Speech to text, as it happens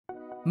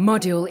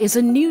Module is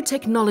a new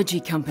technology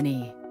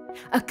company,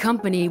 a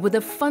company with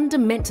a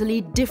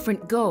fundamentally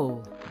different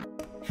goal.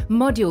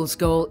 Module's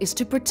goal is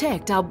to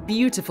protect our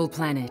beautiful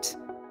planet.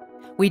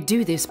 We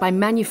do this by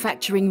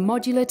manufacturing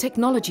modular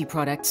technology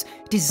products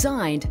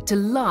designed to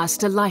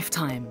last a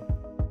lifetime.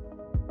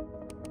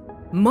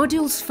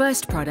 Module's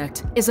first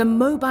product is a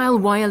mobile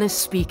wireless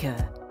speaker.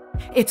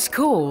 It's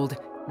called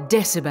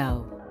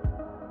Decibel.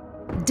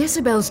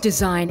 Decibel's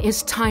design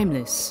is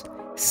timeless,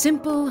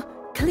 simple,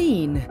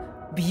 clean,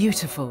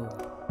 beautiful.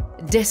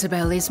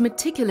 Decibel is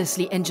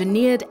meticulously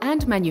engineered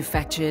and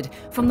manufactured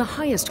from the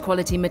highest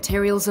quality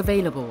materials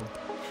available.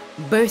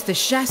 Both the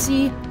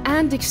chassis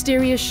and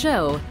exterior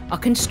shell are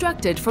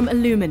constructed from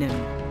aluminum.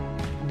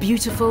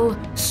 Beautiful,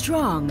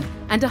 strong,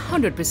 and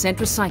 100%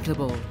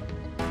 recyclable.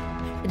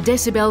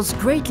 Decibel's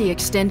greatly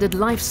extended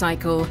life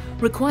cycle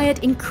required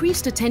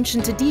increased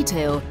attention to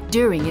detail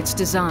during its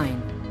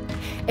design.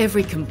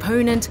 Every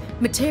component,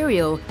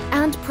 material,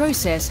 and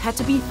process had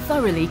to be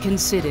thoroughly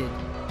considered.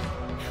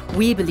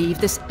 We believe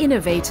this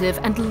innovative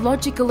and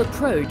logical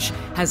approach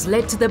has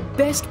led to the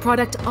best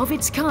product of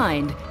its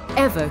kind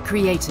ever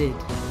created.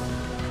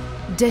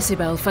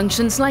 Decibel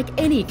functions like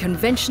any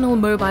conventional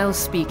mobile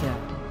speaker.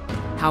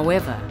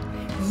 However,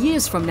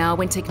 years from now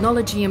when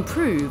technology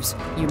improves,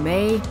 you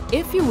may,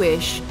 if you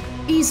wish,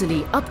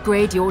 easily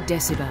upgrade your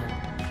Decibel.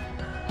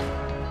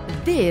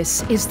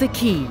 This is the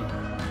key.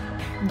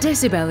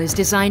 Decibel is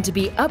designed to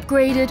be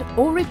upgraded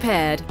or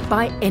repaired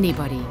by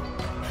anybody.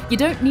 You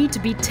don't need to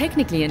be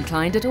technically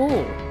inclined at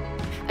all.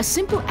 A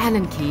simple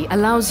Allen key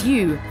allows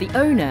you, the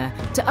owner,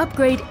 to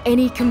upgrade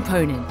any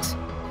component.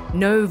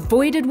 No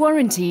voided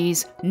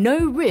warranties,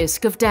 no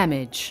risk of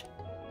damage.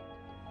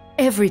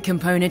 Every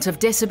component of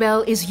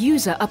Decibel is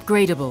user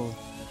upgradable.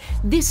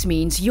 This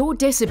means your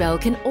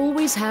Decibel can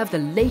always have the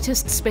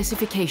latest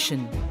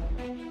specification.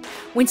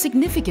 When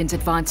significant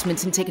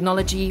advancements in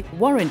technology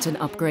warrant an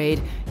upgrade,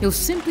 you'll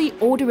simply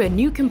order a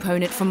new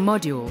component from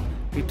Module,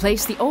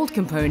 replace the old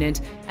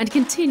component, and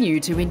continue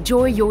to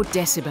enjoy your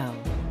Decibel.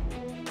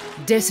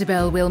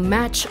 Decibel will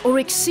match or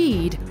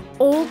exceed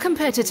all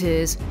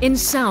competitors in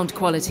sound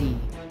quality.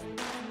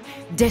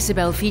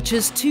 Decibel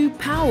features two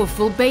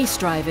powerful bass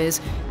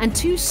drivers and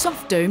two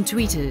soft dome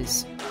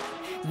tweeters.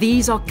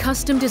 These are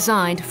custom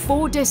designed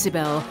for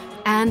Decibel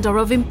and are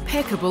of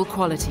impeccable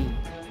quality.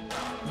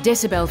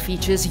 Decibel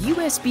features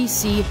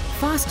USB-C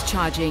fast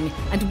charging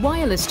and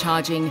wireless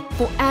charging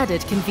for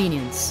added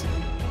convenience.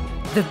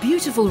 The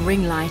beautiful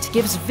ring light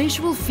gives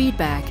visual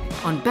feedback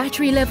on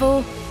battery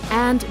level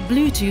and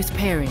Bluetooth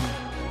pairing.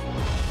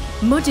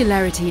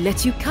 Modularity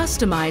lets you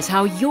customize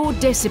how your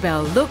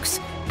Decibel looks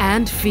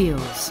and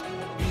feels.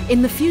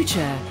 In the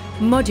future,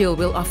 Module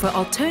will offer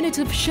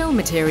alternative shell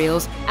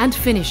materials and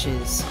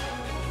finishes.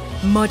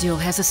 Module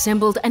has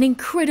assembled an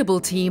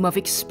incredible team of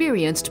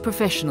experienced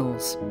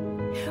professionals.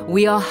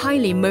 We are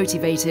highly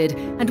motivated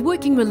and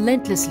working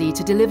relentlessly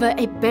to deliver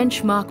a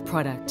benchmark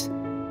product.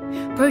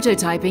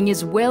 Prototyping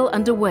is well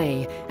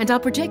underway and our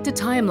projected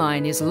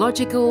timeline is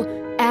logical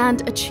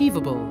and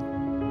achievable.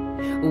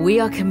 We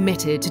are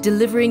committed to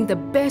delivering the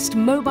best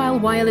mobile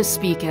wireless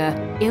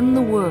speaker in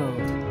the world.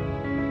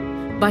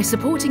 By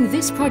supporting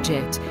this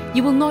project,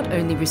 you will not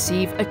only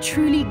receive a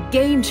truly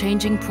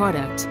game-changing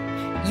product,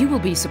 you will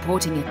be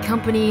supporting a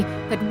company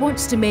that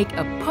wants to make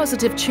a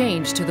positive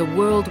change to the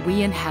world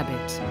we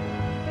inhabit.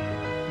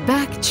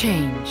 Back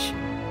change.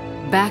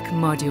 Back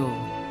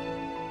Module.